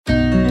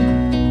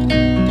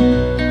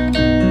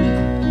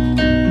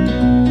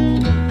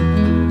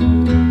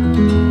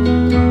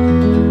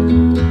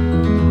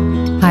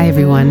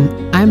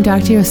everyone. I'm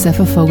Dr.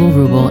 Yosefa Fogel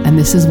Wruble, and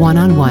this is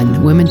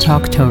One-on-One Women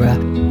Talk Torah,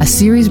 a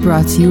series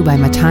brought to you by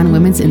Matan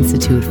Women's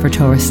Institute for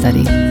Torah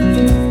Study.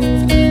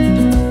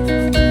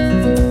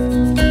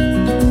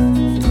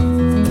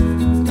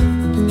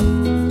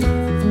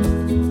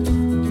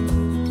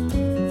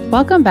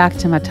 Welcome back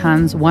to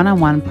Matan's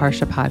One-on-One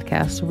Parsha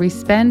podcast, where we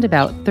spend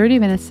about 30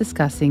 minutes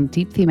discussing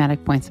deep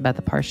thematic points about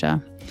the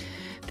Parsha.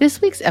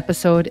 This week's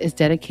episode is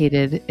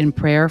dedicated in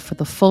prayer for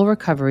the full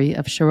recovery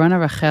of Sharona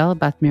Rachel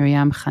Bat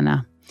Miriam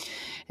Chana.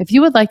 If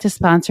you would like to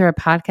sponsor a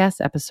podcast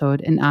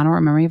episode in honor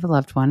or memory of a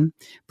loved one,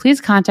 please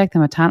contact the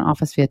Matan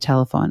office via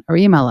telephone or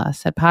email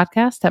us at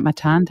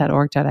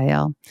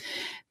podcast@matan.org.il.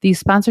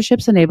 These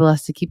sponsorships enable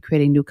us to keep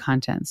creating new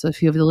content, so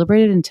if you have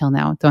deliberated until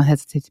now, don't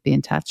hesitate to be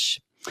in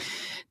touch.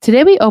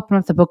 Today we open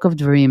up the book of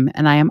Devarim,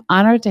 and I am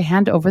honored to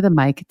hand over the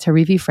mic to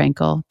Rivi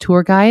Frankel,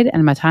 tour guide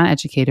and Matan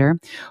educator,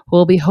 who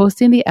will be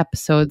hosting the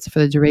episodes for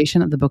the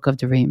duration of the book of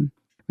Devarim.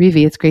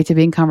 Rivi, it's great to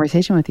be in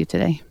conversation with you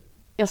today.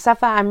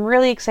 Yosefa, I'm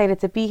really excited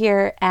to be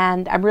here,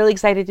 and I'm really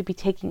excited to be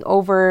taking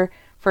over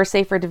for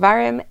Sefer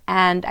Devarim,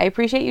 and I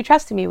appreciate you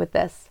trusting me with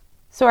this.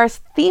 So our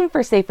theme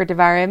for Sefer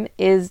Devarim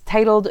is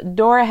titled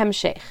Dor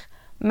Hemshech,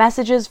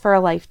 Messages for a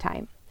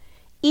Lifetime.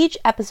 Each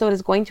episode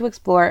is going to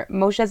explore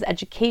Moshe's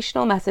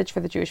educational message for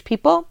the Jewish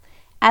people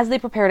as they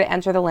prepare to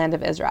enter the land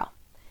of Israel.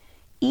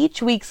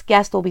 Each week's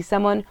guest will be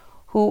someone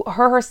who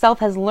herself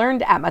has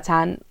learned at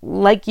Matan,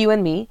 like you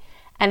and me,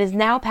 and is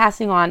now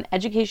passing on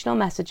educational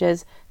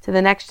messages to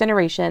the next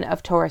generation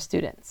of Torah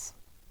students.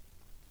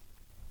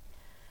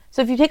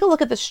 So if you take a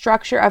look at the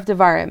structure of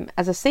Devarim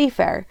as a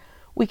sefer,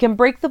 we can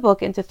break the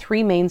book into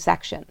three main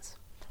sections.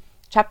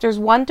 Chapters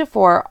 1 to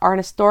 4 are an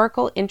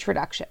historical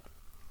introduction.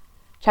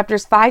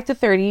 Chapters 5 to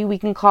 30 we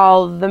can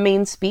call the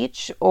main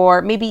speech,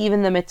 or maybe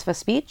even the mitzvah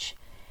speech,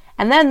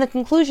 and then the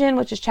conclusion,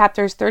 which is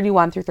chapters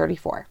 31 through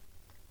 34.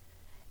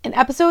 In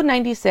episode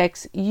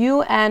 96,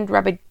 you and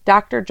Rabbi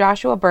Dr.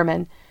 Joshua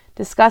Berman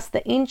discussed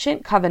the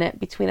ancient covenant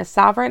between a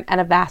sovereign and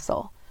a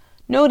vassal,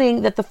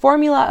 noting that the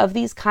formula of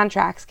these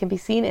contracts can be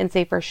seen in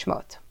Sefer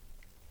Shmot.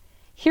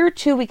 Here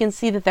too we can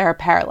see that there are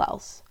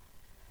parallels.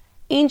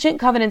 Ancient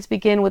covenants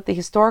begin with the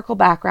historical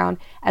background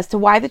as to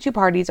why the two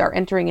parties are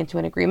entering into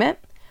an agreement,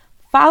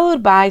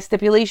 followed by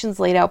stipulations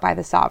laid out by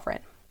the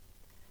sovereign.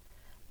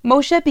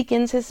 Moshe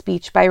begins his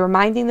speech by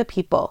reminding the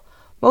people,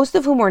 most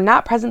of whom were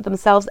not present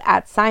themselves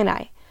at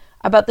Sinai,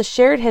 about the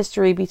shared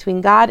history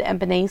between God and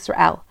Bnei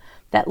Israel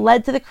that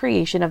led to the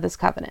creation of this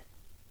covenant.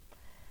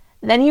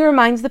 Then he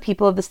reminds the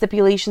people of the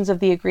stipulations of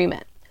the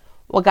agreement,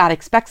 what God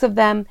expects of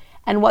them,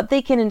 and what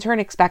they can in turn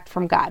expect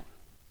from God.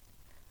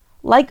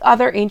 Like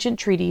other ancient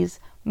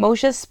treaties,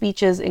 Moshe's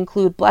speeches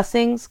include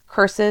blessings,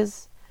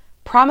 curses,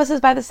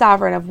 promises by the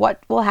sovereign of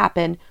what will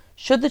happen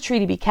should the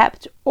treaty be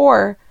kept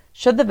or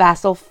should the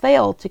vassal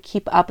fail to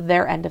keep up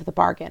their end of the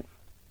bargain.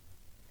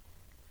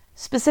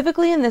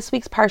 Specifically in this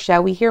week's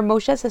Parsha, we hear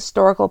Moshe's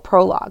historical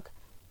prologue.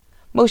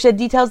 Moshe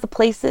details the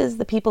places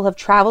the people have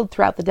traveled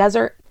throughout the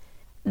desert.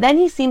 Then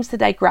he seems to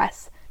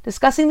digress,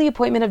 discussing the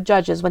appointment of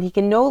judges when he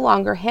can no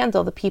longer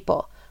handle the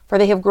people, for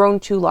they have grown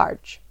too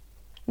large.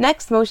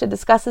 Next, Moshe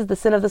discusses the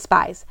sin of the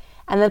spies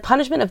and the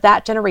punishment of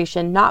that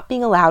generation not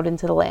being allowed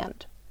into the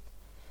land.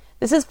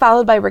 This is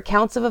followed by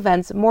recounts of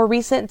events more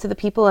recent to the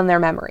people in their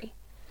memory.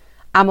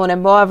 Ammon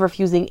and Moab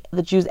refusing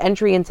the Jews'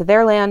 entry into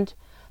their land,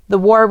 the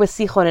war with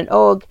Sichon and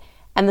Og,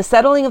 and the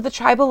settling of the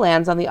tribal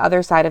lands on the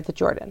other side of the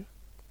Jordan.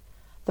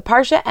 The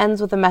Parsha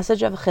ends with a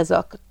message of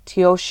chizuk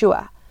to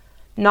Yoshua,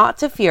 not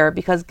to fear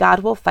because God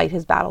will fight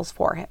his battles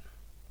for him.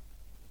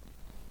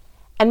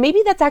 And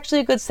maybe that's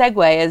actually a good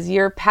segue as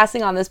you're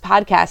passing on this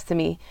podcast to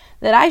me,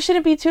 that I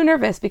shouldn't be too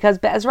nervous because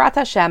Be'ezrat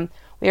Hashem,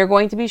 we are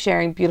going to be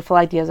sharing beautiful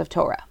ideas of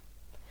Torah.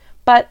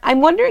 But I'm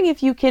wondering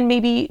if you can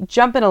maybe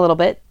jump in a little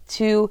bit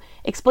to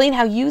explain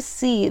how you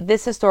see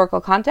this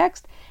historical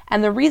context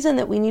and the reason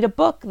that we need a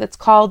book that's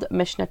called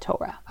Mishnah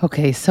Torah.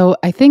 Okay, so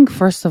I think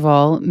first of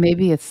all,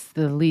 maybe it's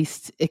the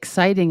least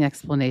exciting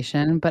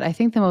explanation, but I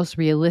think the most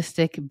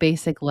realistic,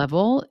 basic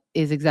level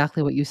is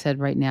exactly what you said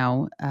right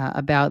now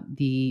about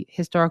the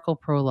historical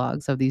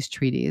prologues of these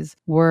treaties.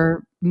 We're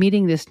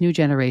meeting this new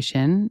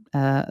generation,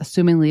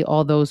 assumingly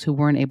all those who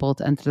weren't able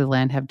to enter the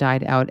land have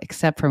died out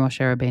except for Moshe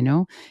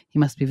Rabbeinu. He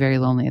must be very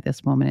lonely at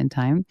this moment in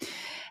time.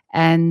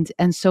 And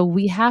so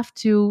we have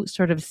to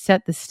sort of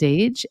set the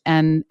stage.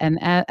 And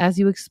as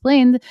you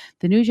explained,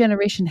 the new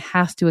generation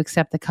has to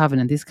accept the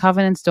covenant. These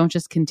covenants don't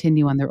just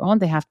continue on their own.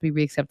 They have to be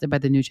reaccepted by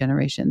the new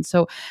generation.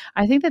 So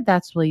I think that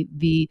that's really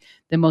the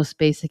most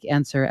basic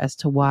answer as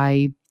to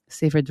why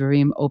Sefer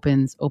Devarim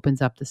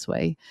opens up this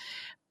way.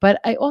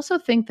 But I also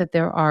think that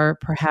there are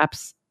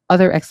perhaps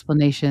other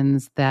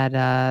explanations that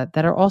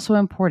are also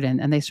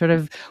important, and they sort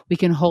of we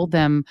can hold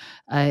them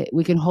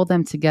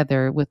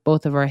together with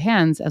both of our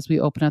hands as we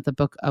open up the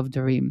book of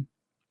Devarim.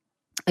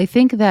 I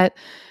think that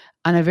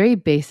on a very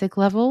basic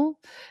level,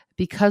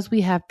 because we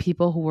have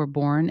people who were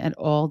born at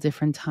all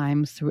different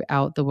times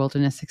throughout the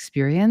wilderness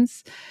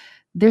experience,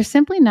 they're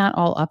simply not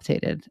all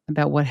updated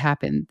about what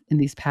happened in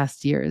these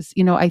past years.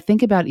 I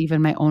think about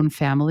even my own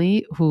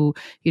family who,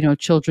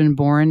 children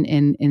born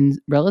in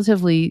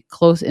relatively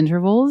close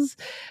intervals,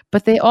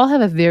 but they all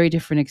have a very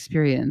different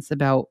experience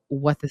about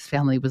what this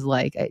family was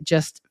like. I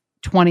just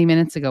 20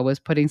 minutes ago was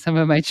putting some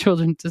of my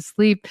children to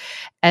sleep,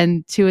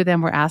 and two of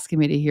them were asking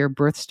me to hear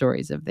birth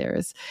stories of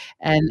theirs.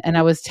 And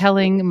I was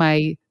telling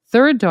my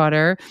third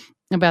daughter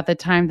about the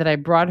time that I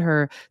brought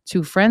her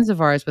to friends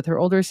of ours with her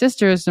older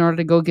sisters in order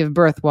to go give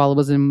birth while it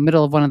was in the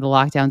middle of one of the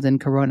lockdowns in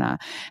Corona.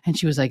 And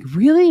she was like,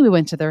 really? We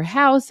went to their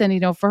house. And,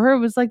 for her, it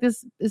was like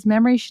this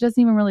memory she doesn't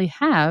even really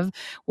have.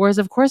 Whereas,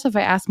 of course, if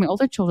I ask my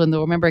older children,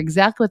 they'll remember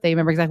exactly what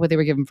they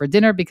were given for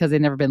dinner because they've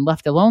never been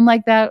left alone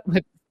like that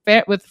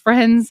with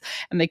friends,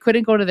 and they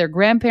couldn't go to their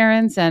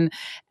grandparents, and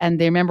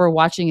they remember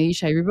watching a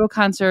Yishai Rebo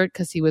concert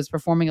because he was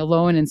performing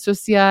alone in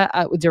Susia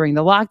during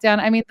the lockdown.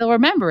 I mean, they'll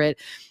remember it.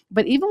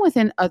 But even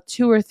within a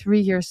 2 or 3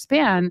 year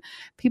span,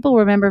 people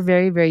remember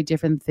very, very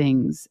different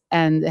things,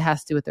 and it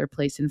has to do with their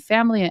place in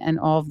family and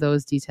all of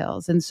those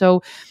details. And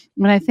so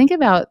when I think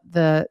about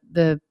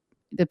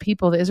the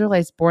people, the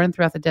Israelites born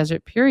throughout the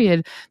desert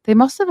period, they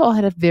must have all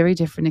had a very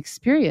different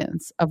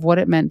experience of what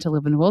it meant to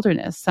live in the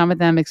wilderness. Some of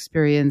them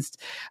experienced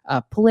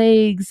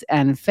plagues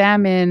and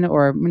famine,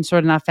 or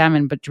sort of not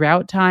famine, but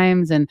drought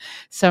times. And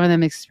some of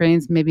them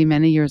experienced maybe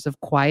many years of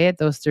quiet,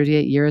 those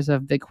 38 years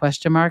of big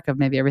question mark of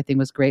maybe everything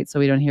was great, so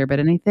we don't hear about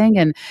anything.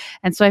 And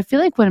so I feel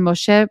like when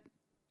Moshe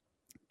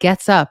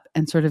gets up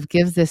and sort of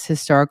gives this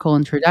historical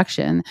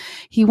introduction,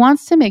 he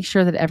wants to make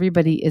sure that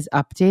everybody is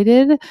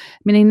updated,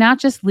 meaning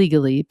not just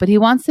legally, but he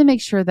wants to make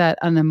sure that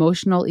on an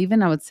emotional,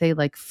 even I would say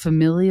like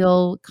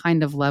familial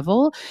kind of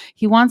level,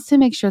 he wants to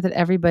make sure that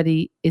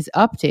everybody is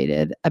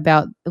updated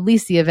about at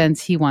least the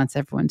events he wants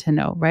everyone to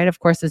know, right? Of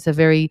course, it's a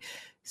very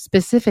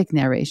specific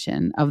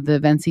narration of the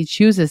events he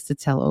chooses to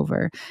tell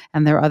over.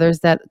 And there are others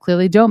that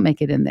clearly don't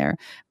make it in there.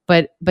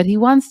 But he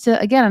wants to,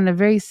 again, on a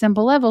very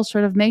simple level,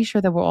 sort of make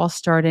sure that we're all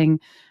starting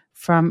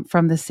from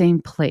the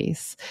same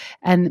place.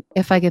 And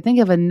if I could think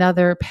of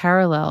another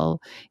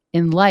parallel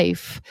in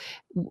life,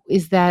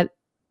 is that,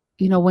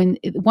 when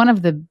one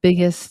of the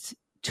biggest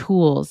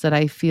tools that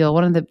I feel,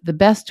 one of the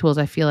best tools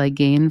I feel I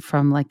gain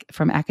from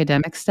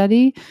academic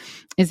study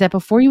is that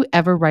before you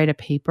ever write a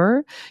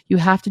paper, you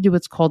have to do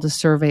what's called a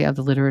survey of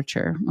the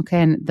literature.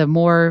 Okay. And the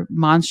more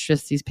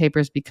monstrous these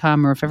papers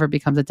become, or if ever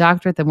becomes a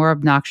doctorate, the more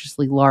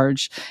obnoxiously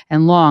large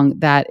and long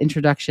that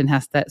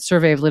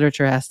survey of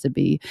literature has to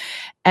be.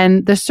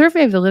 And the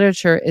survey of the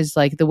literature is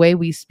like the way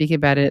we speak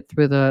about it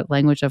through the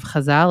language of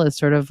Chazal is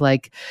sort of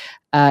like,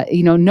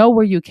 know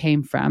where you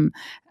came from.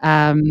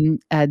 Dam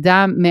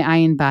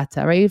me'ayin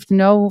bata, right? You have to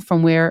know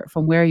from where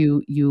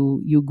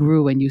you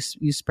grew and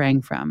you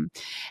sprang from.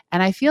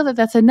 And I feel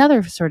that that's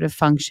another sort of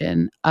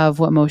function of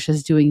what Moshe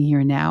is doing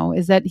here now,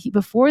 is that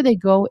before they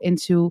go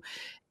into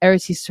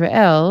Eretz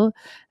Yisrael,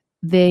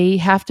 they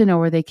have to know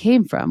where they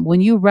came from.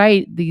 When you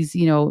write these,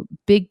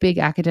 big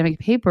academic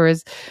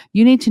papers,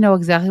 you need to know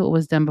exactly what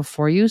was done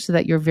before you so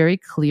that you're very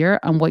clear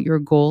on what your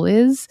goal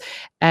is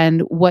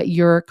and what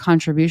your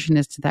contribution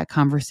is to that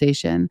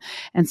conversation.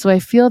 And so I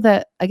feel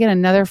that, again,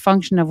 another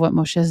function of what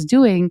Moshe is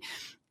doing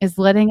is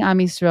letting Am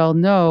Yisrael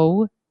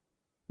know,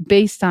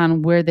 based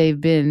on where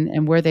they've been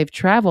and where they've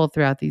traveled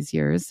throughout these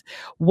years,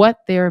 what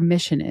their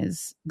mission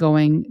is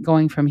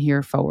going from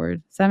here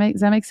forward. Does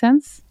that make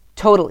sense?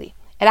 Totally.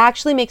 It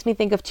actually makes me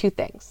think of two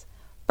things.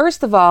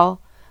 First of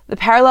all, the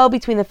parallel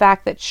between the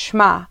fact that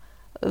Shema,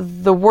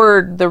 the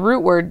root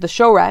word, the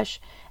shoresh,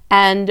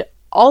 and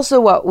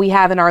also what we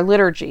have in our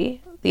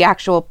liturgy, the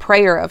actual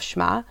prayer of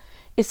Shema,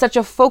 is such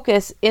a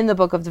focus in the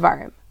book of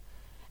Devarim.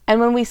 And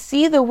when we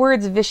see the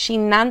words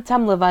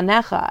Vishinantam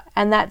Levanecha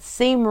and that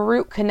same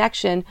root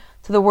connection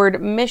to the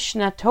word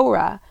Mishnah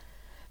Torah,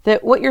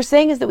 that what you're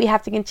saying is that we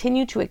have to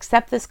continue to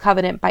accept this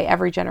covenant by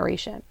every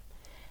generation.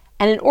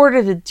 And in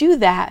order to do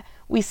that,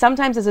 we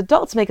sometimes as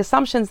adults make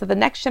assumptions that the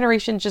next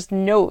generation just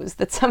knows,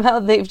 that somehow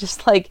they've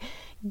just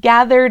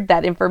gathered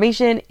that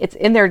information, it's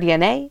in their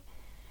DNA.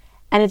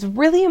 And it's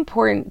really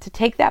important to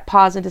take that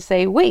pause and to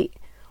say, wait,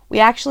 we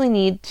actually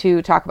need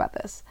to talk about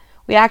this.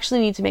 We actually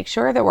need to make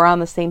sure that we're on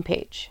the same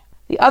page.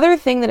 The other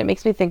thing that it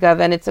makes me think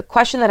of, and it's a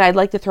question that I'd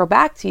like to throw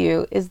back to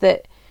you, is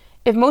that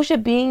if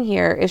Moshe being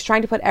here is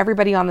trying to put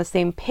everybody on the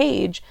same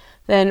page,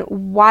 then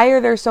why are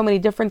there so many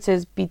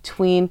differences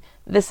between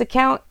this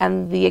account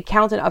and the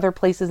account in other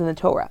places in the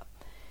Torah?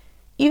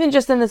 Even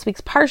just in this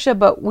week's Parsha,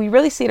 but we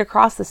really see it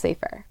across the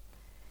Sefer.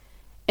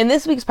 In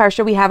this week's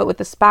Parsha, we have it with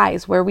the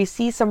spies, where we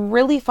see some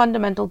really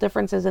fundamental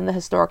differences in the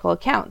historical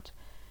account.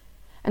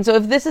 And so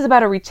if this is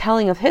about a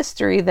retelling of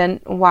history, then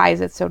why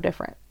is it so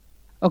different?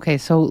 Okay,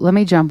 so let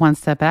me jump one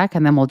step back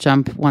and then we'll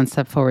jump one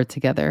step forward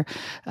together.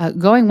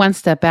 Going one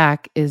step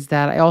back is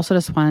that I also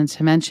just wanted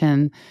to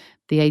mention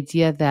the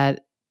idea that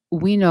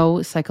we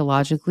know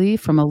psychologically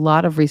from a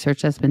lot of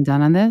research that's been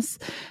done on this,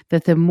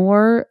 that the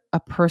more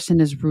a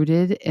person is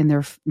rooted in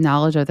their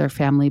knowledge of their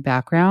family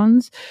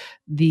backgrounds,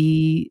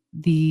 the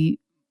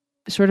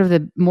sort of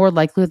the more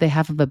likelihood they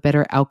have of a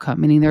better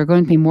outcome, meaning they're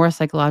going to be more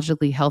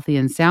psychologically healthy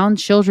and sound.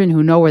 Children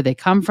who know where they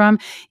come from,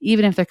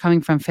 even if they're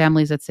coming from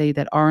families, let's say,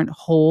 that aren't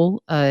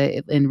whole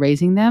in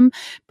raising them,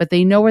 but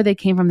they know where they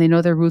came from, they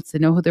know their roots, they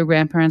know who their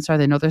grandparents are,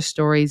 they know their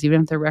stories,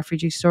 even if they're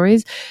refugee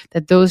stories,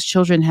 that those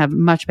children have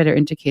much better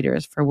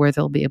indicators for where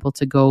they'll be able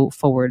to go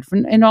forward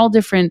in all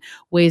different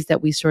ways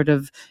that we sort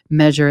of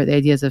measure the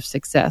ideas of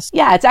success.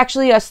 Yeah, it's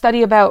actually a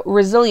study about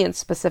resilience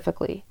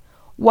specifically.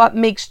 What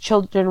makes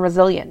children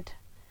resilient?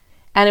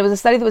 And it was a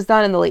study that was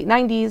done in the late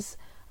 90s.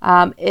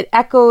 It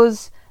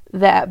echoes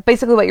that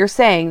basically what you're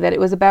saying, that it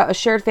was about a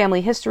shared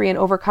family history and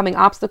overcoming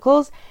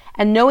obstacles,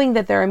 and knowing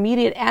that their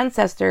immediate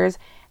ancestors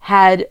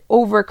had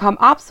overcome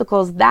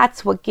obstacles.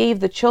 That's what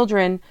gave the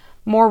children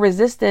more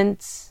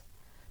resistance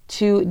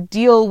to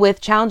deal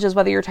with challenges,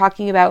 whether you're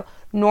talking about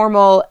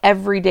normal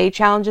everyday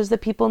challenges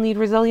that people need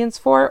resilience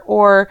for,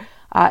 or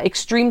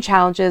extreme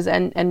challenges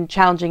and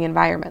challenging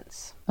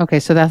environments. Okay,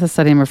 so that's the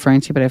study I'm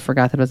referring to, but I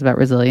forgot that it was about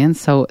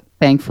resilience. So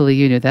thankfully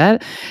you knew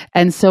that.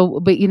 And so,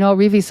 but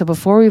Rivi, so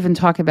before we even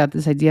talk about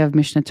this idea of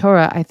Mishnah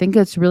Torah, I think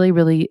it's really,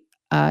 really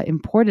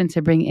important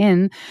to bring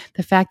in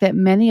the fact that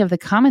many of the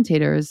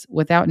commentators,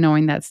 without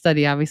knowing that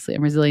study, obviously,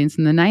 on resilience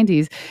in the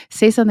 90s,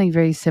 say something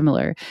very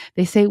similar.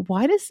 They say,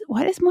 why does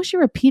Moshe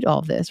repeat all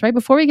of this, right?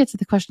 Before we get to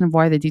the question of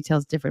why the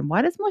details different,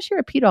 why does Moshe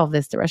repeat all of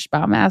this? The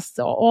Rashbam asks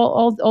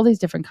all these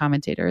different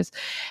commentators.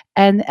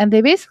 And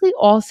they basically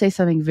all say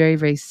something very,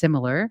 very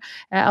similar.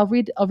 I'll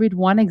read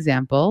one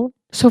example.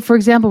 So, for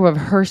example, Rav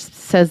Hirsch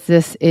says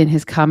this in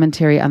his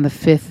commentary on the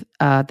fifth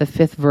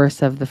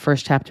verse of the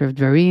first chapter of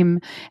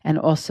Devarim, and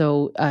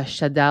also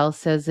Shadal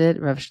says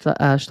it. Rav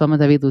Shlomo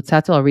David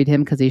Lutzato, I'll read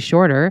him because he's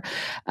shorter,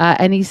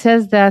 and he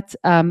says that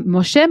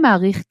Moshe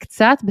ma'arich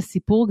k'tzat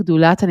b'sipur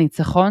gdulat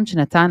hanitzachon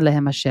shenatan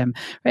lehem Hashem.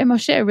 Right,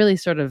 Moshe really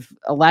sort of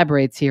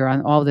elaborates here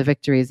on all the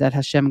victories that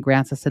Hashem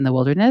grants us in the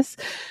wilderness.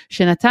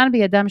 Shenatan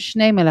b'yadam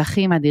shnei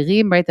melachim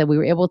adirim, right, that we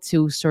were able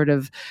to sort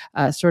of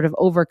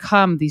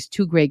overcome these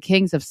two great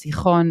kings of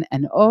Sichon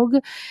and Og,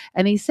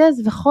 and he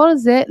says, "V'chol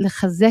ze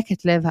lechazek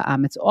et lev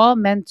ha'am." It's all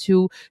meant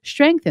to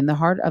strengthen the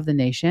heart of the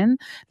nation.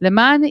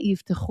 Leman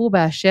yiftechu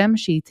b'Hashem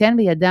sheiten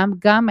b'yadam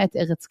gam et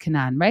eretz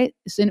Canaan. Right.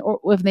 So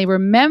if they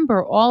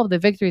remember all of the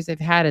victories they've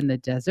had in the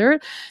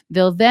desert,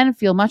 they'll then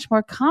feel much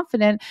more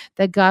confident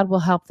that God will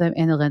help them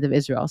in the land of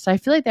Israel. So I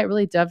feel like that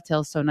really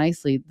dovetails so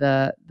nicely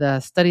the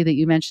study that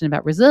you mentioned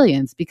about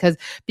resilience, because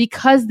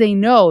they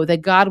know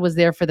that God was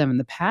there for them in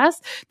the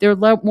past, they're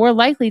more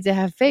likely to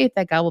have faith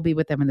that God will be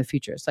with them in the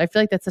future. So I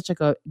feel like that's such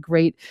a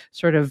great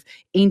sort of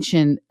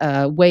ancient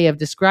way of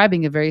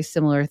describing a very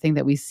similar thing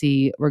that we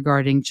see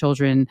regarding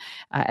children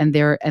and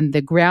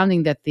the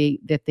grounding that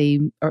they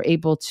are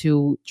able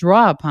to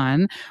draw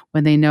upon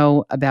when they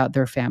know about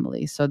their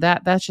family. So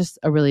that's just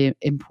a really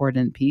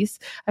important piece.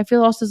 I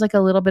feel also there's like a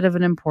little bit of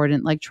an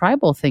important like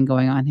tribal thing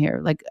going on here.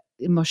 Like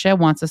Moshe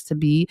wants us to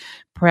be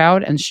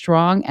proud and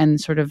strong and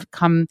sort of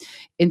come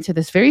into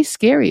this very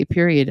scary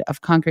period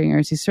of conquering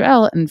Eretz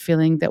Yisrael and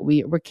feeling that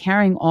we're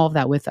carrying all of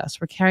that with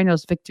us. We're carrying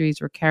those victories.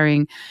 We're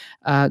carrying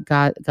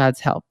God's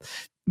help.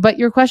 But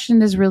your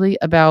question is really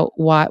about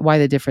why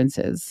the difference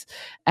is.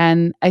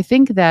 And I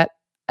think that,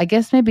 I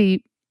guess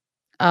maybe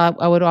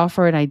I would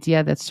offer an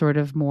idea that's sort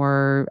of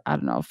more, I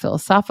don't know,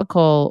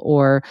 philosophical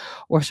or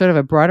sort of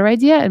a broader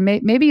idea. And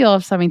maybe you'll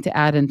have something to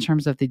add in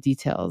terms of the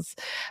details.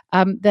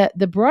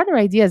 The broader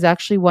idea is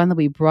actually one that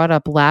we brought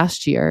up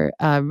last year.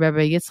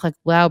 Rabbi Yitzchak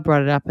Blau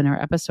brought it up in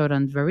our episode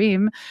on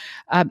Devarim.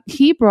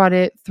 He brought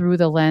it through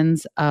the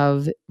lens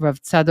of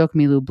Rav Tzadok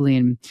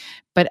Milublin.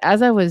 But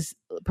as I was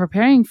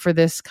preparing for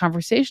this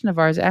conversation of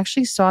ours, I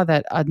actually saw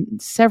that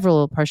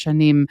several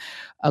Parshanim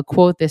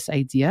quote this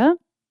idea.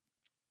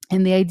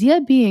 And the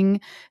idea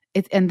being,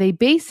 and they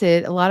base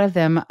it, a lot of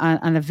them,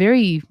 on a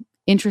very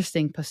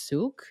interesting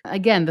pasuk.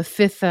 Again, the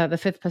fifth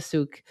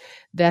pasuk,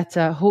 that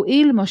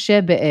Ho'il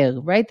Moshe be'er,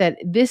 right? That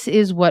this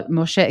is what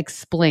Moshe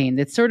explained.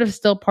 It's sort of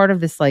still part of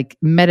this like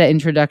meta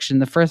introduction.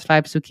 The first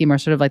 5 pasukim are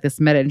sort of like this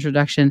meta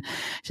introduction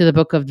to the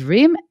book of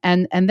Devarim,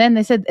 and then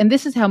they said, and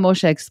this is how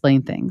Moshe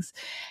explained things.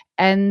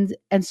 And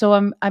so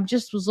I'm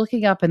just was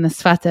looking up in the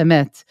Sfat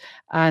Emet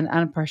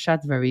on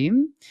Parshat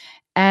Devarim.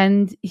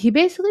 And he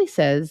basically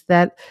says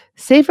that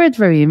Sefer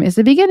Devarim is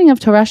the beginning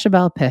of Torah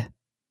Sheba'al Peh,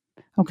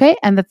 okay?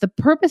 And that the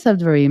purpose of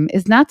Devarim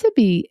is not to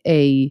be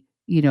a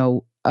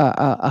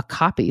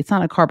copy. It's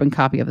not a carbon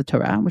copy of the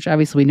Torah, which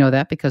obviously we know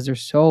that because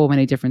there's so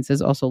many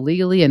differences, also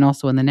legally and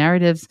also in the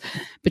narratives,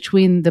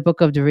 between the book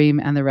of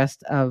Devarim and the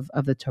rest of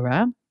the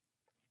Torah.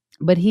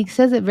 But he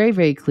says it very,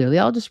 very clearly.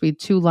 I'll just read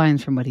 2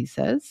 lines from what he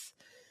says.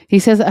 He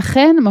says,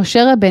 אכן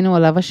משה רבנו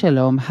עליו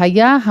השלום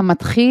היה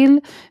המתחיל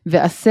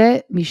ועשה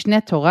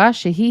משנה תורה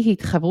שהיא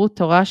התחברות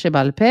תורה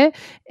שבעל פה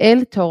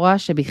אל תורה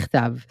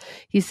שבכתב.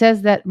 He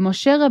says that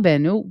Moshe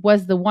Rabbeinu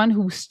was the one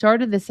who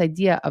started this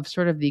idea of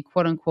sort of the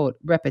quote-unquote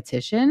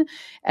repetition,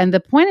 and the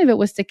point of it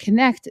was to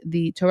connect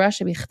the Torah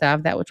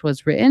שבכתב, that which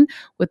was written,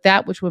 with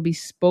that which would be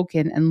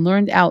spoken and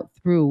learned out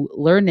through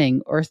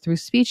learning or through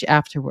speech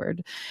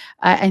afterward.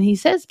 And he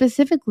says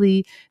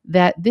specifically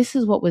that this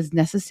is what was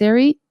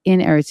necessary in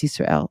Eretz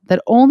Yisrael,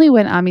 that only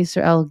when Am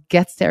Yisrael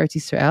gets to Eretz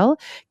Yisrael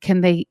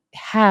can they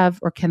have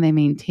or can they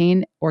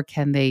maintain or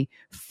can they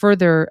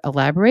further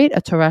elaborate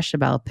a Torah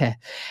Sheba'al Peh.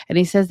 And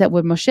he says that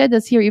what Moshe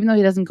does here, even though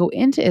he doesn't go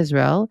into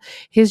Israel,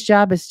 his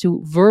job is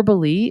to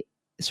verbally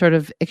sort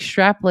of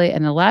extrapolate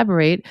and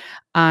elaborate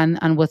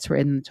on what's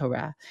written in the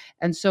Torah.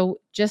 And so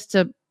just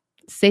to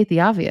state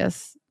the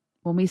obvious,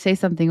 when we say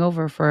something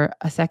over for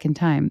a second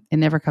time, it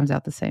never comes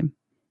out the same,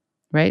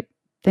 right?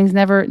 Things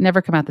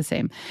never come out the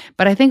same.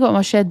 But I think what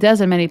Moshe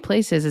does in many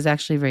places is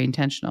actually very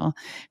intentional,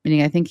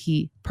 meaning I think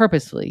he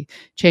purposefully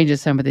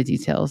changes some of the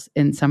details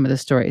in some of the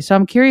stories. So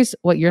I'm curious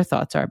what your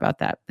thoughts are about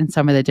that and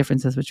some of the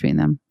differences between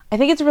them. I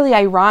think it's really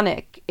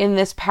ironic in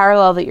this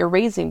parallel that you're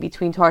raising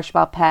between Torah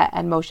Sheba'al Peh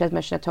and Moshe's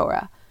Mishnah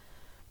Torah.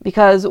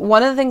 Because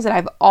one of the things that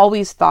I've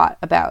always thought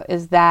about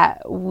is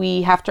that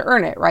we have to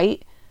earn it,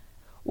 right?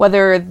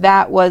 Whether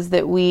that was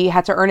that we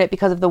had to earn it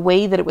because of the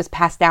way that it was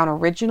passed down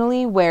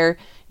originally, where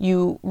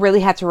you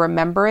really had to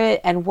remember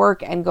it and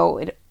work and go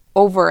it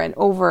over and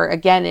over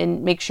again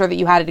and make sure that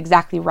you had it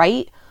exactly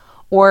right,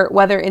 or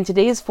whether in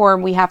today's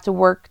form we have to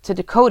work to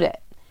decode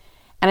it.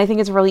 And I think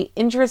it's really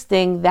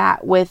interesting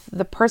that with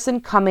the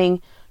person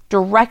coming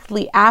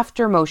directly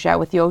after Moshe,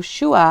 with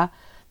Yoshua,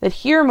 that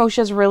here Moshe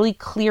is really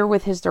clear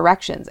with his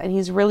directions and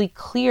he's really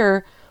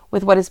clear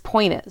with what his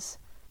point is.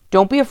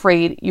 Don't be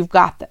afraid, you've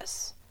got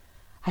this.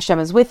 Hashem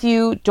is with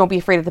you. Don't be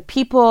afraid of the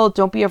people.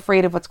 Don't be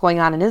afraid of what's going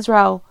on in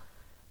Israel.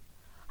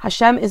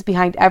 Hashem is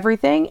behind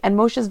everything, and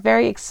Moshe is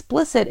very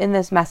explicit in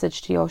this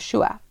message to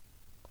Yoshua.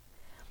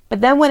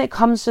 But then when it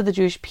comes to the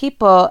Jewish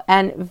people,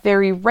 and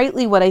very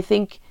rightly what I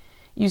think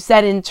you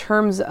said in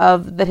terms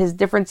of that his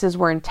differences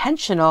were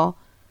intentional,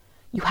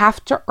 you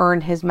have to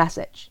earn his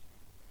message.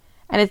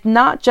 And it's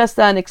not just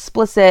an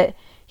explicit,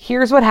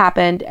 here's what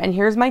happened, and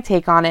here's my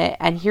take on it,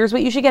 and here's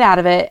what you should get out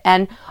of it,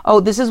 and oh,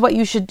 this is what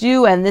you should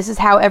do, and this is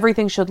how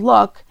everything should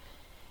look.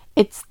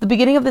 It's the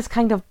beginning of this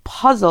kind of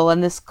puzzle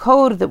and this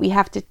code that we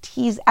have to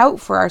tease out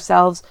for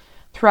ourselves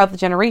throughout the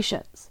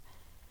generations.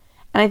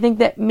 And I think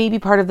that maybe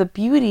part of the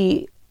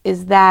beauty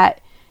is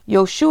that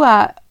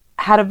Yoshua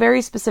had a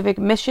very specific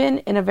mission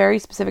in a very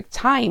specific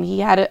time. He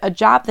had a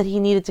job that he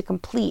needed to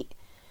complete.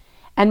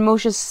 And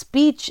Moshe's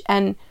speech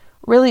and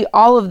really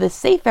all of this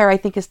Sefer, I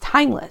think, is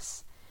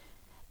timeless.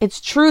 It's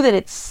true that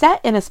it's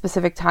set in a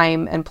specific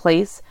time and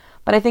place,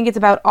 but I think it's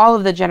about all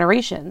of the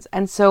generations.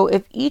 And so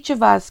if each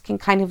of us can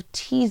kind of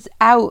tease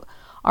out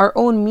our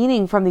own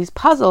meaning from these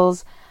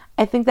puzzles,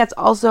 I think that's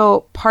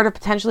also part of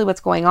potentially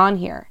what's going on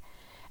here.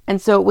 And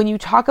so when you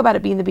talk about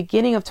it being the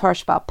beginning of Torah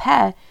Sheba'al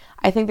Peh,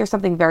 I think there's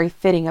something very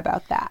fitting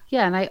about that.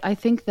 Yeah, and I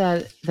think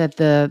that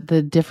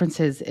the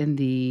differences in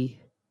the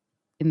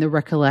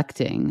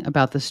recollecting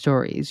about the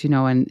stories,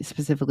 and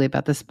specifically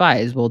about the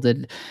spies. Well,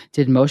 did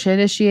Moshe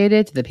initiate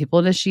it? Did the people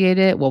initiate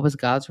it? What was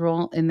God's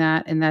role in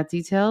that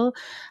detail?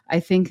 I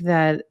think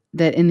that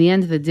in the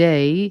end of the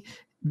day,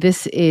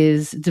 this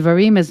is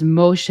Devarim is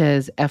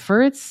Moshe's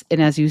efforts,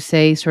 and as you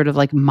say, sort of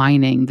like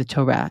mining the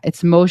Torah.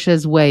 It's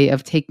Moshe's way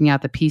of taking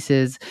out the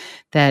pieces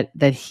that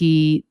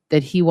he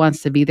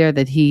wants to be there,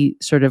 that he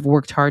sort of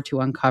worked hard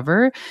to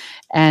uncover.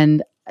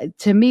 And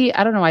to me,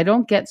 I don't know, I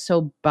don't get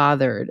so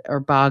bothered or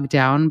bogged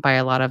down by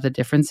a lot of the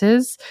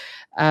differences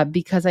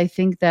because I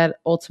think that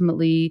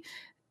ultimately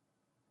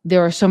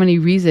there are so many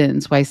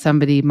reasons why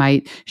somebody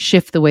might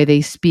shift the way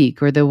they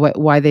speak, or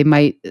why they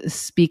might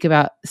speak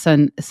about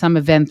some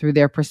event through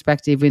their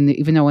perspective,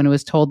 even though when it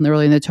was told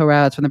early in the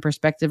Torah, it's from the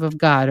perspective of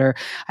God. Or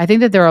I think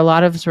that there are a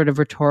lot of sort of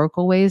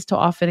rhetorical ways to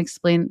often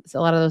explain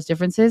a lot of those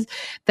differences.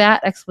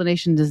 That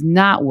explanation does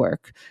not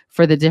work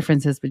for the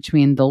differences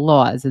between the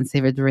laws in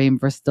Sefer Devarim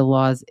versus the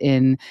laws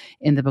in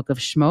the book of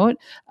Shemot.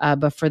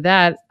 But for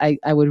that,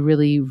 I would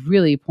really,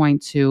 really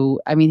point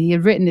to, I mean, he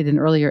had written it in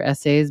earlier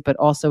essays, but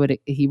also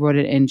he wrote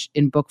it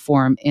in book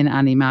form in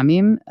Ani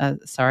Mamim.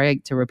 Sorry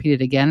to repeat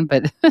it again,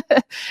 but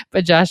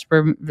Dr.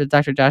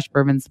 Josh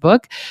Berman's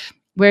book,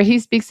 where he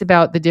speaks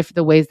about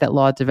the ways that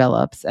law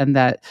develops, and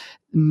that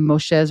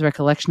Moshe's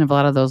recollection of a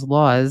lot of those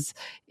laws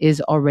is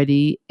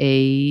already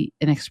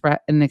an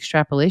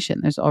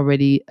extrapolation. There's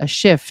already a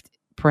shift,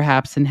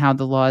 perhaps, in how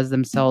the laws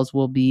themselves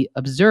will be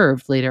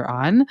observed later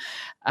on,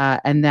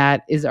 and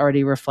that is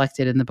already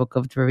reflected in the book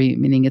of Devarim,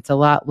 meaning it's a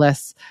lot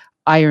less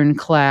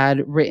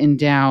ironclad, written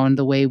down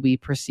the way we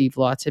perceive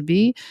law to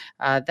be.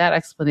 That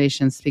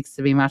explanation speaks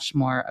to me much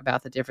more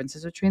about the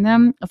differences between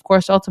them. Of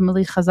course,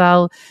 ultimately,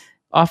 Chazal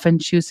often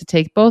choose to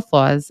take both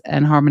laws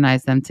and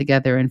harmonize them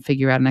together and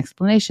figure out an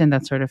explanation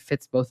that sort of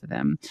fits both of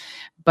them.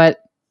 But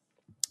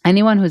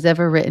anyone who's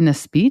ever written a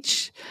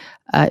speech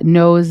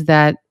knows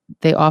that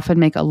they often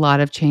make a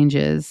lot of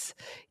changes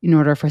in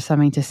order for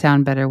something to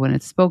sound better when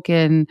it's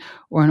spoken,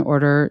 or in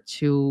order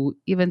to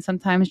even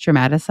sometimes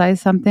dramatize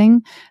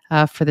something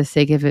for the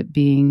sake of it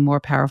being more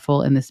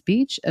powerful in the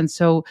speech. And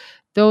so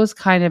those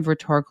kind of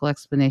rhetorical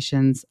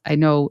explanations, I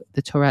know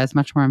the Torah is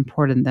much more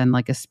important than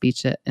like a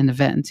speech at an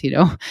event,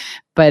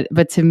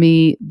 but to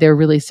me, they're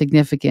really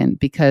significant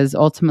because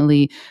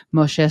ultimately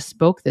Moshe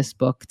spoke this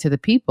book to the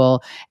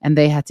people and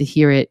they had to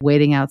hear it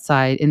waiting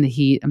outside in the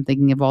heat. I'm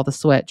thinking of all the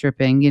sweat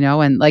dripping,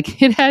 and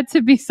like it had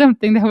to be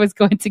something that was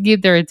going to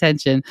keep their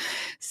attention.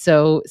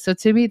 So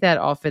to me, that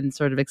often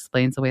sort of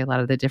explains away a lot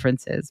of the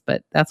differences,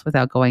 but that's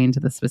without going into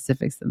the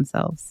specifics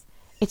themselves.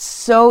 It's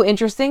so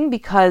interesting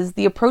because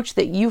the approach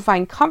that you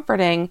find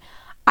comforting,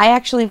 I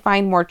actually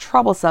find more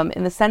troublesome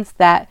in the sense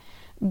that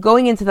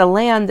going into the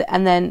land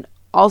and then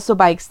also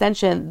by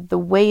extension, the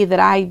way that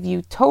I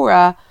view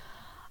Torah,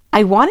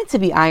 I want it to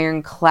be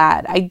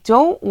ironclad. I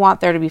don't want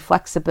there to be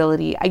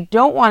flexibility. I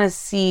don't want to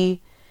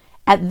see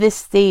at this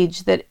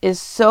stage that is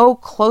so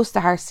close to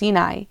Har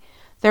Sinai,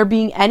 there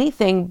being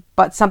anything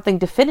but something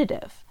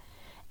definitive.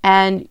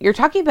 And you're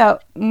talking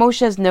about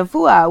Moshe's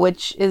Nevuah,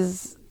 which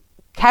is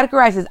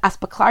categorized as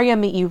Aspaklaria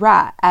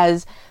Me'ira,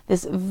 as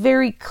this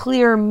very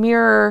clear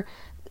mirror,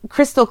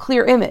 crystal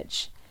clear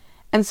image.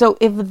 And so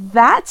if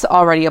that's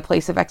already a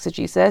place of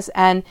exegesis,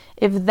 and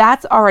if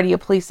that's already a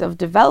place of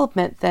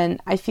development, then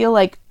I feel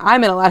like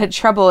I'm in a lot of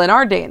trouble in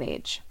our day and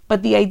age.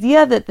 But the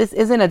idea that this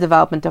isn't a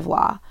development of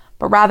law,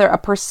 but rather a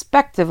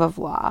perspective of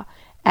law,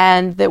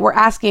 and that we're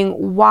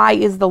asking why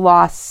is the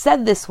law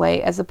said this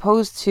way as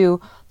opposed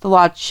to the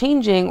law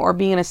changing or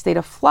being in a state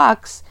of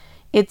flux,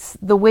 it's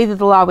the way that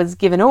the law was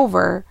given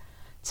over.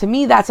 To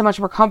me, that's a much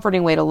more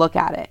comforting way to look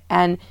at it.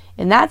 And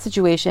in that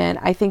situation,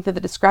 I think that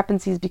the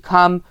discrepancies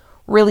become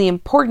really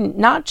important,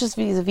 not just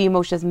vis-a-vis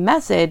Moshe's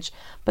message,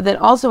 but then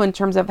also in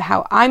terms of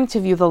how I'm to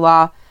view the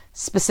law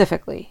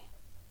specifically,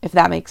 if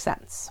that makes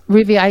sense.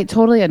 Rivi, I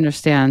totally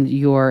understand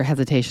your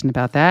hesitation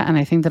about that. And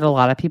I think that a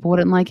lot of people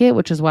wouldn't like it,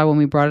 which is why when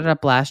we brought it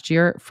up last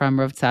year from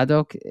Rav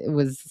Tzadok, it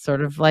was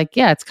sort of like,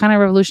 yeah, it's kind of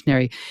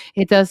revolutionary.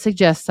 It does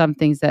suggest some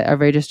things that are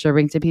very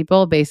disturbing to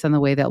people based on the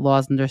way that law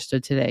is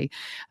understood today.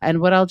 And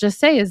what I'll just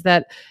say is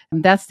that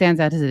stands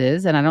out as it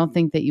is. And I don't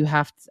think that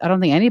I don't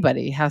think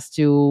anybody has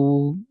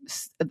to,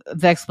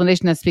 the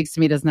explanation that speaks to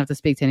me doesn't have to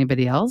speak to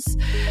anybody else.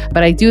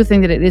 But I do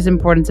think that it is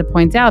important to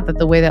point out that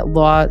the way that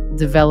law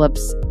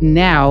develops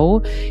now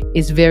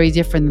is very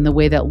different than the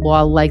way that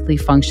law likely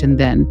functioned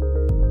then.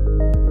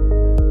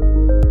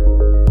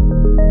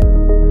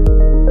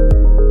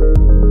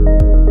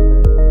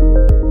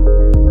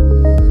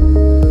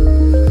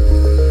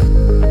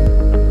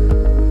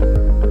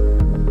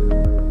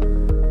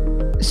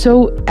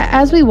 So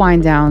as we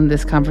wind down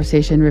this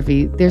conversation,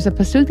 Rivi, there's a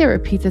pasuk that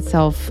repeats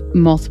itself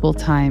multiple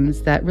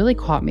times that really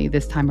caught me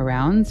this time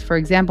around. For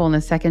example, in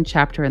the second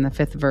chapter in the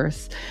 5th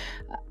verse,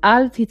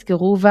 Al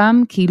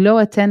titkeruvam ki lo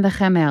aten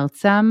lechem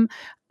me'artzam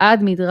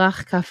ad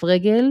midrach kaf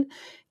regel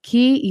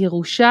ki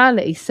Yerusha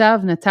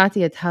le'esav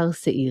natati et har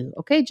seir.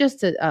 Okay,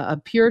 just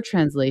a pure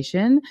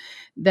translation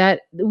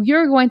that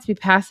you're going to be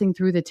passing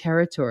through the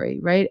territory,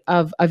 right,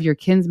 of your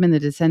kinsmen, the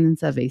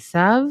descendants of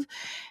Esav.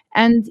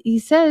 And he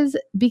says,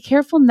 be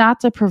careful not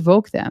to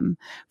provoke them,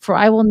 for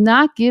I will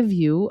not give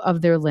you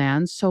of their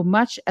land so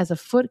much as a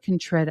foot can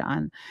tread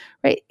on.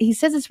 Right? He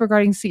says it's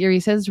regarding Seir. He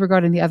says it's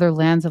regarding the other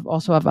lands of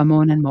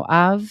Ammon and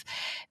Moab,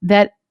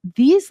 that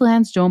these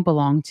lands don't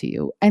belong to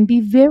you. And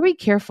be very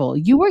careful.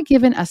 You were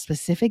given a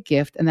specific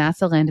gift, and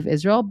that's the land of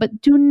Israel,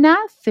 but do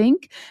not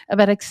think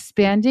about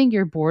expanding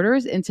your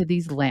borders into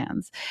these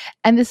lands.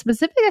 And the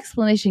specific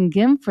explanation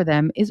given for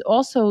them is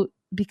also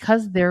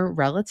because they're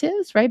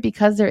relatives, right?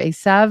 Because they're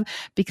Esav,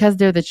 because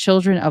they're the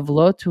children of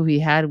Lot, who he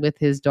had with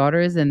his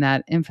daughters in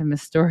that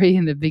infamous story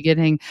in the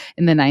beginning,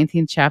 in the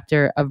 19th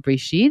chapter of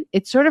Breshit.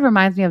 It sort of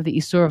reminds me of the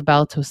Isur of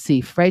Baal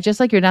Tosif, right? Just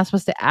like you're not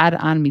supposed to add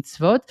on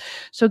mitzvot.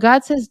 So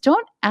God says,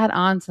 don't add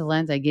on to the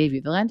land I gave you.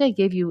 The land I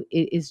gave you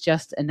is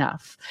just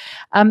enough.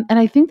 And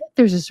I think that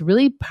there's this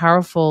really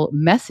powerful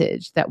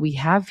message that we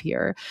have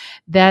here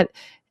that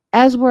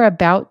as we're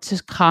about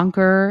to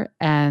conquer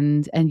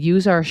and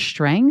use our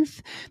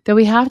strength, that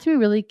we have to be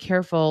really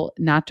careful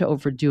not to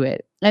overdo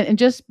it. And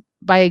just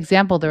by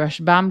example, the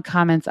Rashbam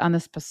comments on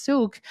this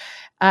pasuk,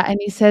 and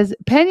he says,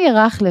 "Pen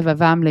yerach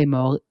levavam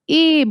lemor,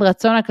 im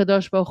ratzon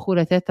hakadosh baruch hu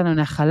letet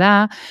lanu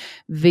nachala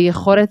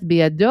v'yicholet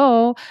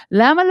biyado,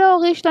 lama lo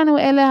horish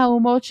lanu ele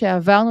haumot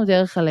she'avarnu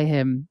derech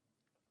alehem."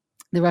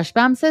 The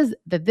Rashbam says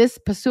that this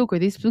pasuk, or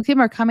these pasukim,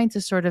 are coming to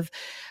sort of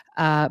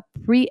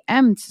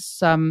preempt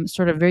some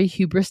sort of very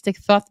hubristic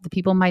thought that the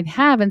people might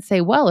have and say,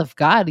 well, if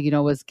God,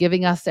 was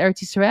giving us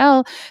Eretz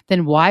Yisrael,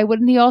 then why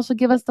wouldn't he also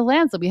give us the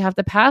lands that we have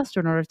to pass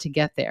through in order to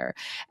get there?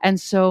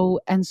 And so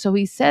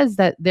he says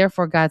that,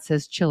 therefore, God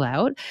says, chill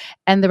out.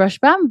 And the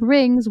Rashbam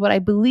brings what I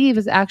believe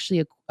is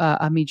actually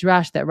a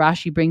midrash that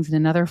Rashi brings in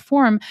another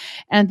form.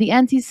 And at the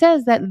end, he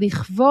says that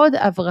lichvod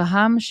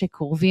Avraham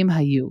shekurvim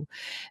hayu,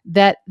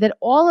 that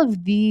all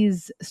of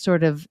these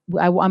sort of,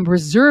 I'm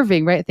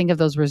reserving, right? Think of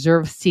those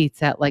reserved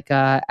seats at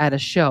at a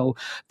show.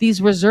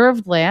 These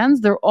reserved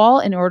lands, they're all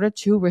in order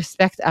to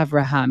respect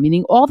Avraham,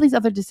 meaning all these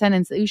other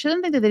descendants. You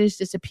shouldn't think that they just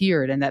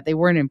disappeared and that they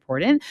weren't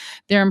important.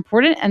 They're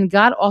important, and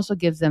God also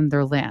gives them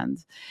their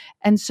land.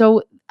 And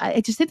so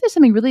I just think there's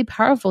something really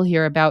powerful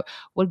here about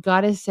what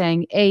God is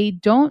saying.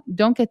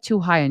 Don't get too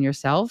high on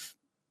yourself.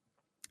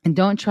 And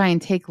don't try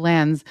and take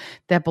lands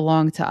that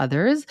belong to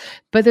others.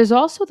 But there's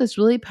also this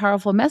really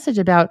powerful message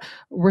about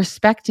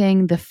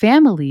respecting the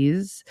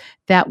families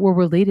that we're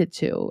related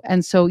to.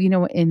 And so,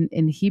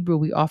 in Hebrew,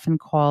 we often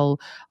call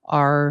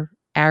our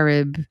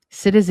Arab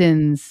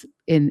citizens,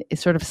 in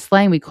sort of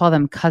slang, we call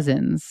them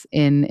cousins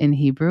in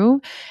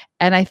Hebrew.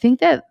 And I think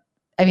that,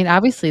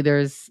 obviously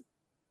there's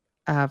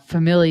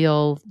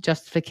familial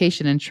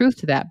justification and truth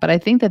to that. But I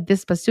think that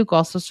this pasuk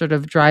also sort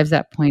of drives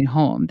that point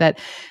home, that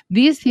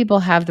these people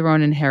have their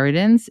own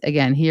inheritance.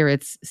 Again, here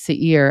it's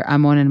Seir,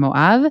 Ammon, and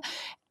Moab.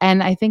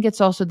 And I think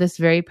it's also this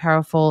very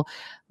powerful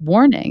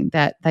warning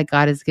that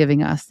God is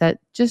giving us, that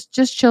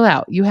just chill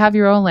out. You have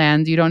your own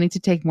land. You don't need to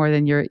take more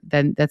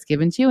than that's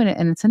given to you.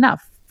 And it's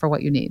enough for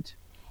what you need.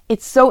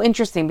 It's so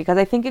interesting because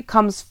I think it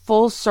comes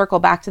full circle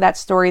back to that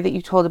story that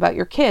you told about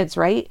your kids,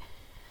 right?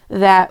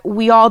 That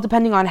we all,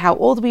 depending on how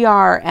old we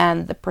are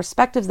and the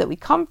perspectives that we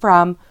come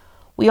from,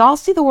 we all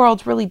see the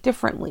world really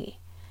differently.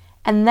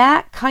 And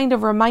that kind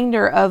of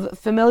reminder of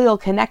familial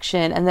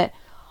connection, and that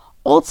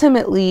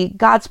ultimately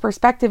God's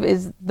perspective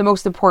is the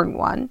most important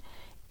one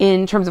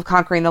in terms of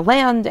conquering the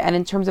land and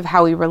in terms of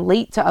how we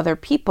relate to other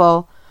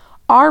people,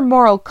 our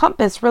moral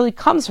compass really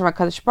comes from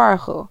HaKadosh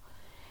Baruch Hu.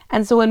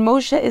 And so when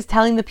Moshe is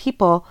telling the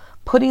people,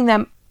 putting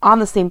them on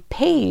the same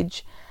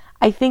page,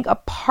 I think a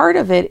part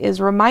of it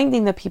is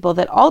reminding the people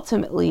that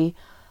ultimately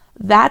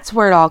that's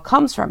where it all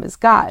comes from, is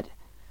God.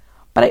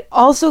 But I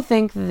also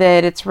think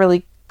that it's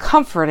really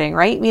comforting,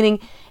 right? Meaning,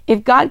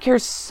 if God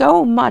cares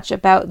so much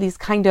about these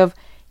kind of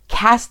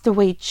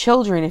castaway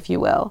children, if you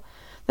will,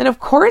 then of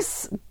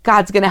course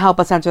God's going to help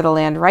us enter the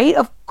land, right?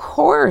 Of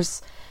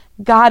course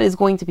God is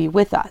going to be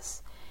with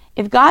us.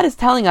 If God is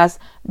telling us,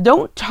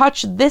 don't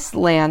touch this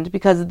land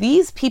because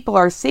these people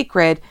are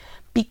sacred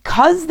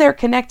because they're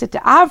connected to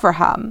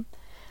Avraham,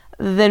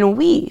 then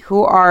we,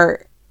 who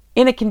are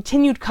in a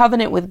continued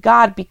covenant with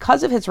God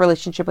because of his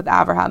relationship with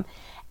Abraham,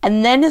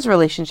 and then his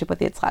relationship with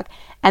Yitzchak,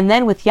 and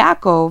then with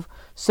Yaakov,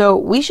 so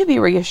we should be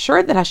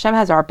reassured that Hashem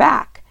has our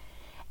back.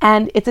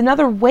 And it's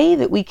another way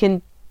that we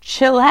can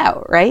chill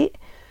out, right?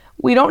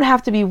 We don't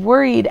have to be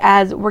worried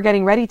as we're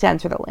getting ready to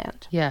enter the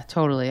land. Yeah,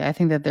 totally. I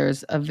think that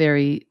there's a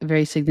very,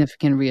 very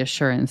significant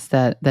reassurance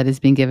that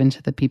is being given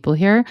to the people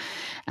here.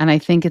 And I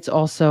think it's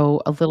also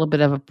a little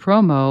bit of a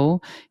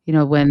promo,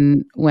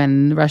 when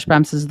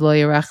Rashbam says, Lo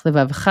Yerach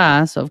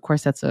Levavcha, so of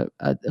course that's a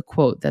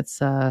quote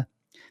that's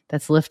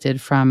lifted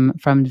from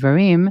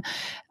Devarim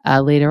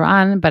later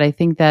on. But I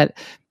think that,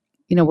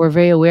 we're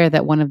very aware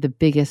that one of the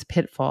biggest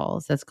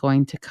pitfalls that's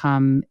going to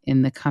come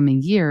in the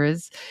coming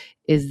years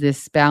is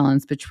this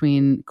balance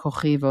between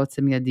kochi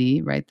v'otzem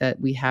yadi, right? That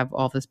we have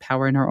all this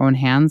power in our own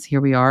hands.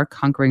 Here we are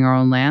conquering our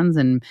own lands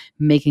and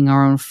making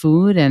our own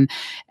food.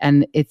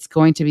 And it's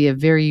going to be a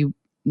very,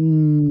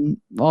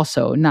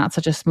 also not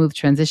such a smooth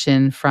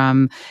transition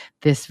from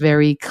this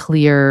very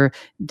clear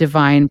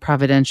divine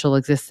providential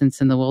existence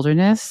in the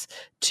wilderness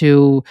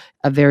to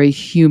a very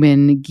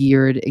human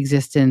geared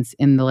existence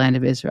in the land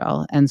of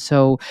Israel. And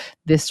so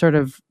this sort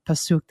of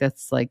pasuk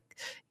that's like,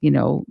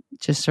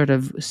 just sort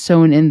of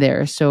sewn in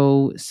there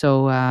so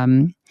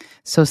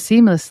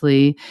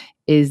seamlessly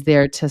is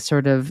there to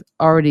sort of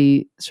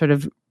already sort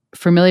of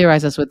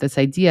familiarize us with this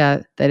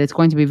idea that it's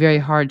going to be very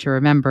hard to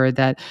remember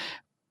that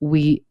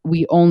we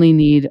only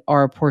need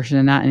our portion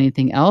and not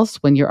anything else.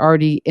 When you're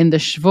already in the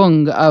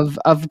schwung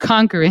of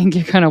conquering,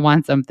 you're going to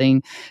want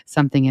something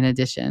in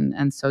addition.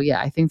 And so,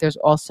 yeah, I think there's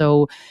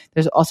also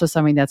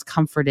something that's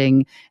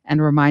comforting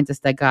and reminds us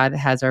that God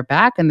has our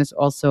back. And there's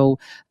also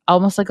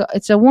almost like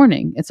it's a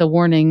warning. It's a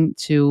warning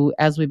to,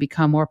 as we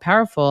become more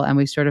powerful and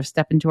we sort of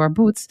step into our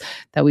boots,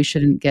 that we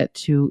shouldn't get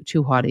too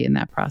haughty in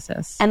that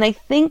process. And I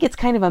think it's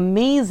kind of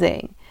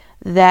amazing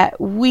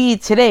that we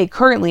today,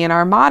 currently in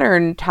our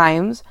modern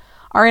times,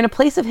 are in a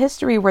place of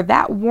history where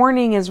that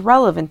warning is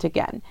relevant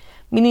again.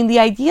 Meaning the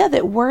idea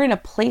that we're in a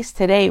place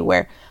today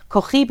where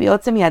kochi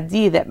b'otzem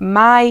yadi, that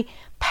my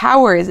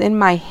power is in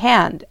my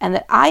hand and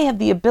that I have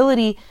the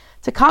ability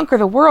to conquer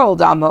the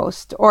world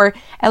almost, or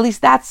at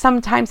least that's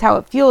sometimes how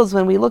it feels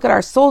when we look at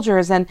our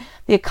soldiers and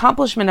the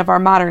accomplishment of our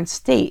modern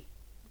state.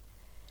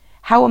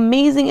 How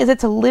amazing is it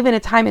to live in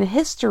a time in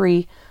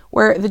history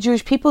where the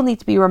Jewish people need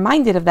to be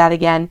reminded of that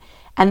again,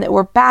 and that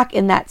we're back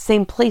in that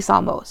same place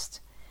almost.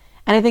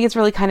 And I think it's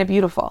really kind of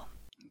beautiful.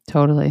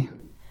 Totally.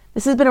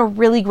 This has been a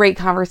really great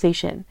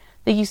conversation.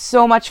 Thank you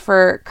so much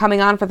for coming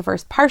on for the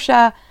first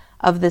Parsha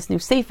of this new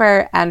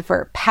Sefer and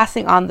for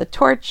passing on the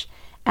torch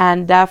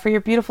and for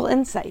your beautiful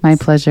insights. My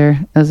pleasure.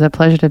 It was a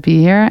pleasure to be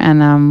here,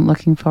 and I'm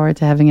looking forward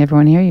to having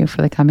everyone hear you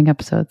for the coming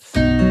episodes.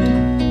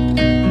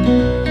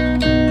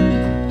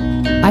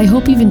 I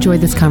hope you've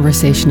enjoyed this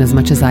conversation as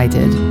much as I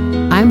did.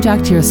 I'm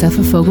Dr.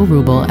 Yosefa Fogel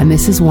Wruble, and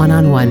this is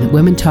One-on-One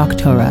Women Talk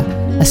Torah,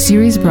 a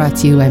series brought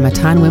to you by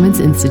Matan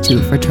Women's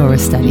Institute for Torah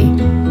Study.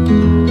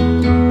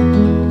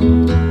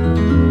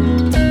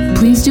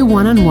 Please do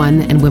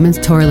One-on-One and Women's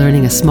Torah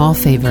Learning a small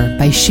favor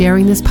by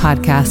sharing this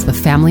podcast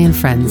with family and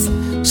friends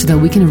so that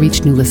we can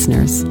reach new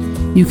listeners.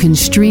 You can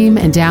stream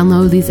and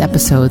download these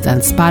episodes on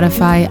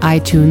Spotify,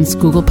 iTunes,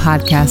 Google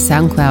Podcasts,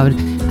 SoundCloud,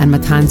 and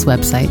Matan's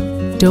website.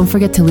 Don't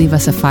forget to leave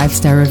us a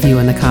 5-star review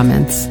in the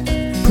comments.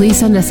 Please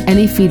send us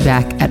any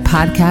feedback at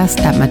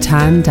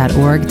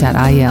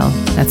podcast@matan.org.il.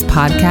 That's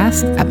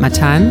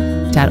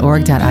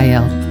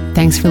podcast@matan.org.il.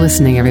 Thanks for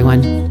listening,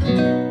 everyone.